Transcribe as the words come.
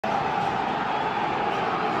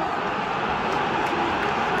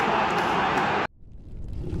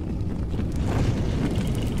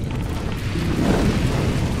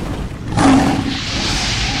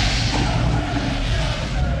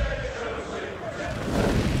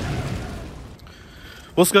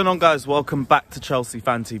What's going on, guys? Welcome back to Chelsea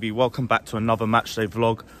Fan TV. Welcome back to another matchday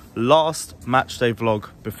vlog. Last matchday vlog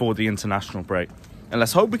before the international break. And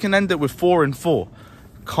let's hope we can end it with 4-4.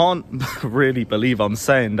 Can't really believe I'm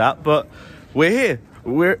saying that, but we're here.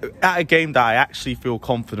 We're at a game that I actually feel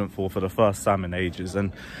confident for the first time in ages.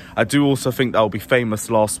 And I do also think that will be famous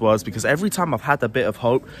last words, because every time I've had a bit of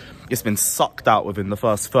hope, it's been sucked out within the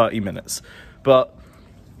first 30 minutes. But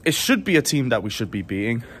it should be a team that we should be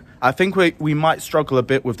beating. I think we might struggle a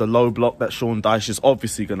bit with the low block that Sean Dyche is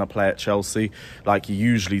obviously going to play at Chelsea, like he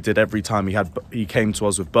usually did every time he came to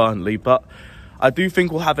us with Burnley. But I do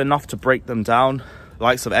think we'll have enough to break them down.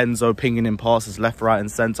 Likes of Enzo pinging in passes left, right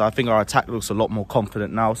and centre. I think our attack looks a lot more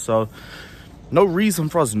confident now. So no reason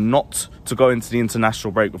for us not to go into the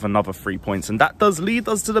international break with another 3 points. And that does lead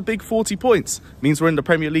us to the big 40 points. Means we're in the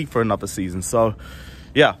Premier League for another season. So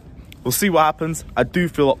yeah, we'll see what happens. I do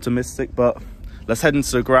feel optimistic, but let's head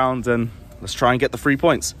into the ground and let's try and get the 3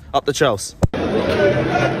 points. Up the Chelsea.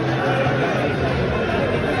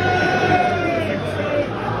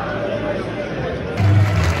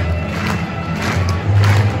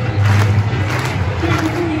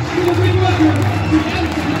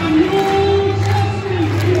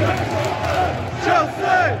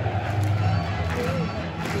 Chelsea!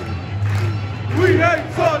 We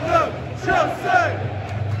ain't Tottenham! Chelsea!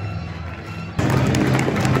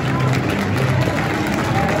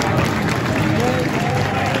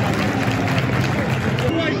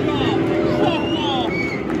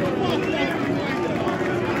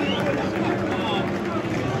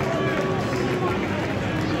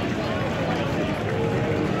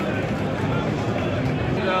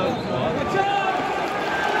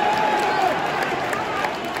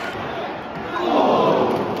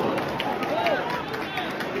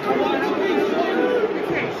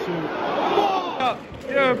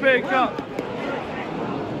 You're a big up.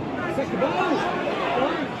 Second ball.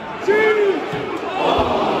 1, 2.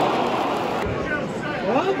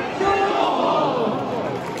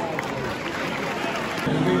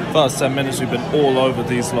 First 10 minutes we've been all over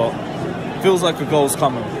these lot. Feels like a goal's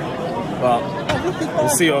coming, but we'll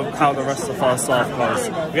see how the rest of the first half goes.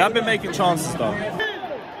 We have been making chances though.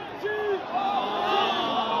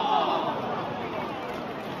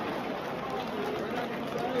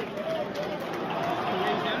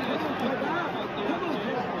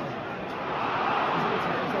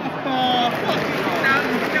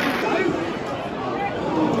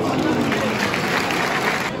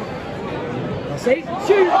 See?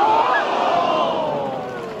 Shoot!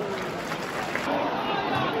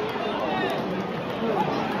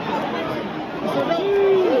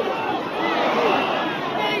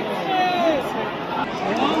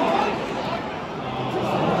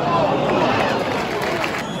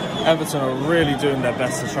 Everton are really doing their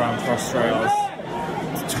best to try and frustrate us.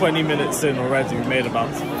 20 minutes in already, we made about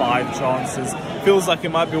 5 chances. Feels like it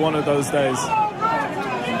might be one of those days.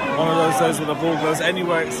 One of those days where the ball goes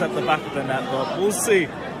anywhere except the back of the net, but we'll see.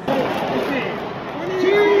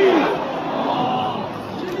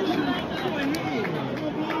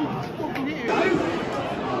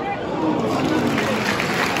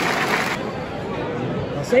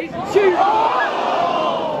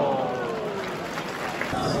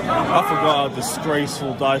 I forgot how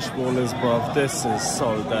disgraceful Dyche ball is, bruv. This is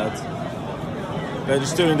so dead. They're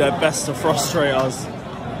just doing their best to frustrate us.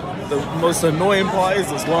 The most annoying part is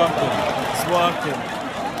it's working. It's working.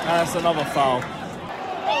 And that's another foul. Oh,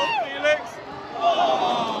 Felix!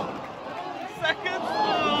 Oh! Second!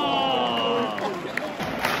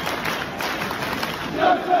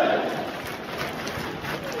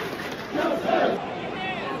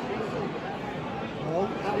 Oh!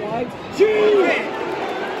 That wide. Shoot!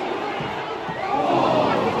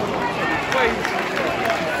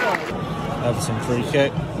 Everton free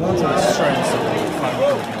kick. Strange. Thank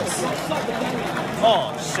goodness.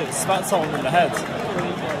 Oh shit, spat someone in the head.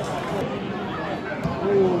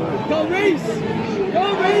 Go Reece! Go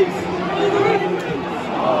Reece! Go Reece!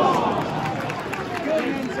 Go on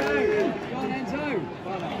Enzo! Go on Enzo!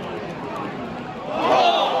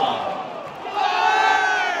 Oh!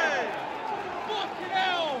 Hey! Fucking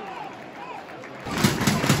hell!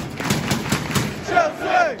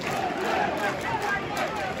 Chelsea!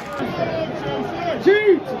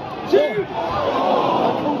 Shoot! Shoot!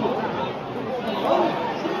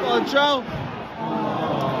 Come on, Joe.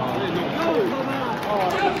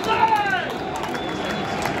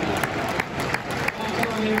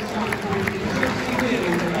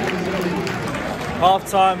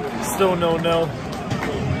 Half time, still 0-0.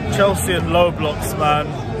 Chelsea and low blocks, man.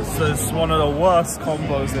 It's one of the worst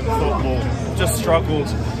combos in football. Just struggled.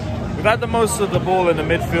 We've had the most of the ball in the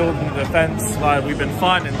midfield and the defence. Like, we've been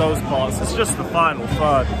fine in those parts. It's just the final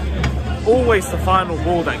third. Always the final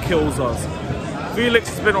ball that kills us. Felix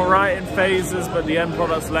has been alright in phases, but the end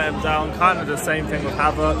product's let him down. Kind of the same thing with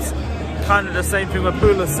Havertz. Kind of the same thing with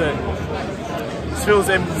Pulisic. This feels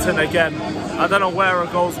impotent again. I don't know where a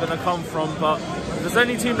goal's going to come from, but if there's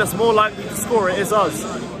any team that's more likely to score, it is us.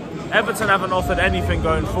 Everton haven't offered anything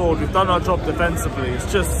going forward. We've done our job defensively.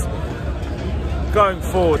 It's just going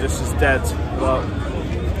forward, it's just dead. But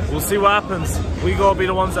we'll see what happens. We got to be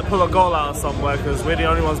the ones that pull a goal out of somewhere because we're the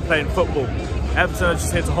only ones playing football. Everton are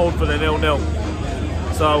just here to hold for the 0-0.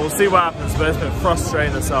 So we'll see what happens, but it's been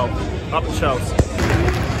frustrating as hell. Up to Chelsea.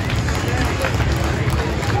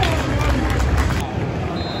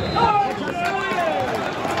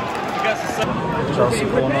 Chelsea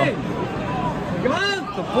corner.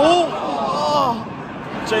 The ball. Oh.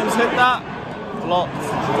 James hit that. Blocked.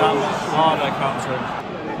 That was hard, I countering.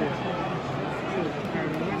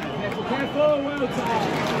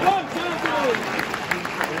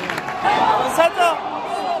 Center.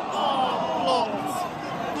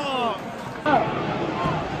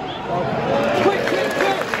 Quick.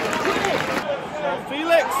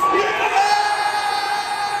 Felix.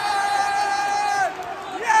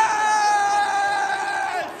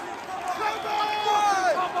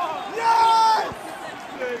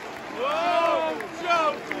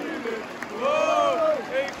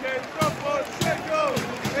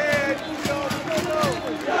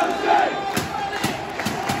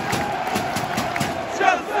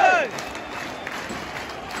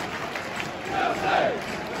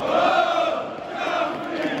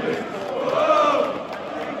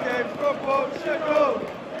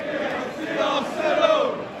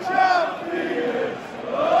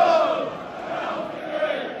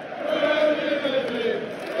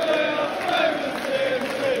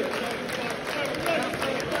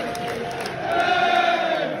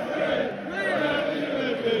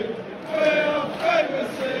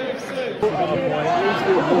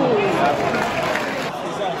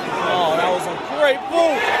 Oh, that was a great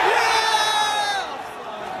ball.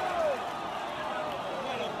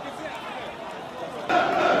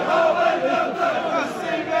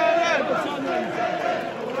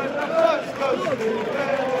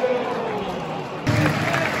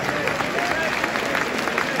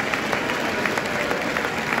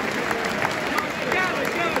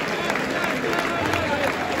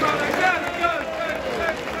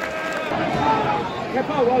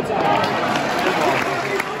 Well done.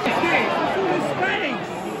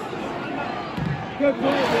 Good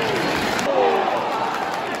ball.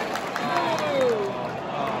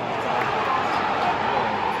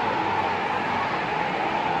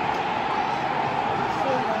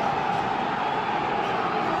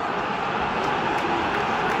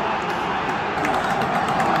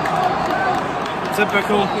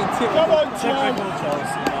 Typical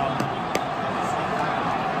Chelsea now.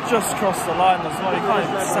 Just crossed the line as well. You can't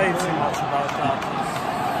even say too much about that.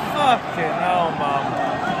 Fucking hell, man.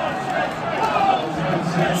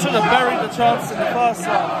 Should have buried the chance in the first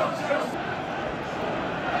one.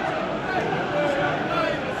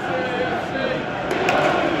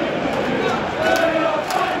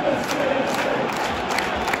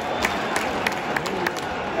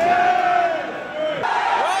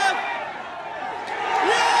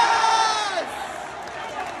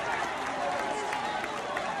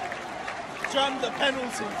 Jammed the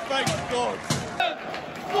penalty, thank God.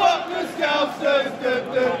 Fuck the Scousers,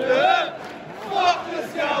 fuck the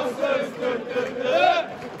Scousers,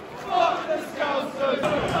 fuck the Scousers.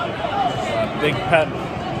 Big pen.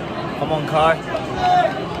 Come on, Kai. Come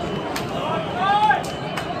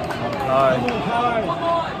on, Kai.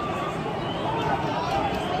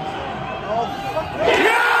 Oh, fuck.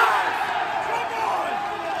 Yes! Come on!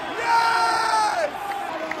 Yes!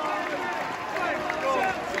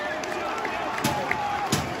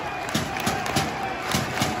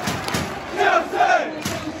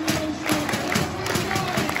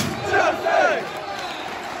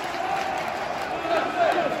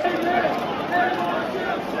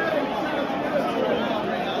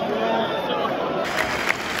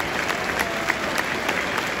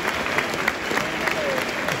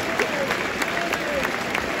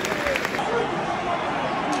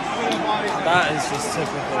 That is just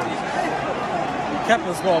typical.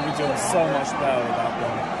 Kepa's got to be doing so much better with that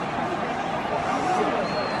one.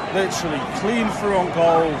 Literally clean through on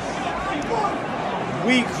goal.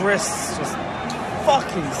 Weak wrists, just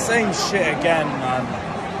fucking same shit again, man.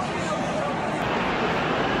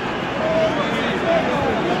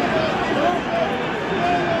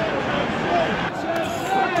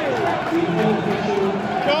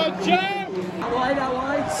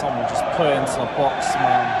 Someone just box,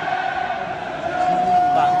 man.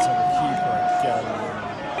 Back to the keeper again, man.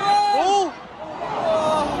 Oh!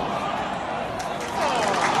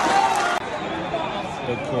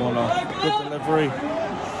 Good corner. Good delivery.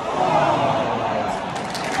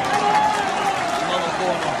 Another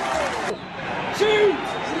corner. Shoot!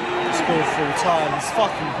 Scored full time. It's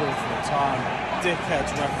fucking called full time. Dickhead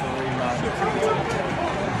referee, man.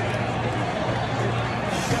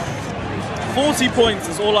 40 points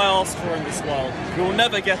is all I ask for in this world. You'll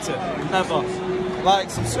never get it. Never. Like,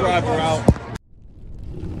 subscribe, we're out.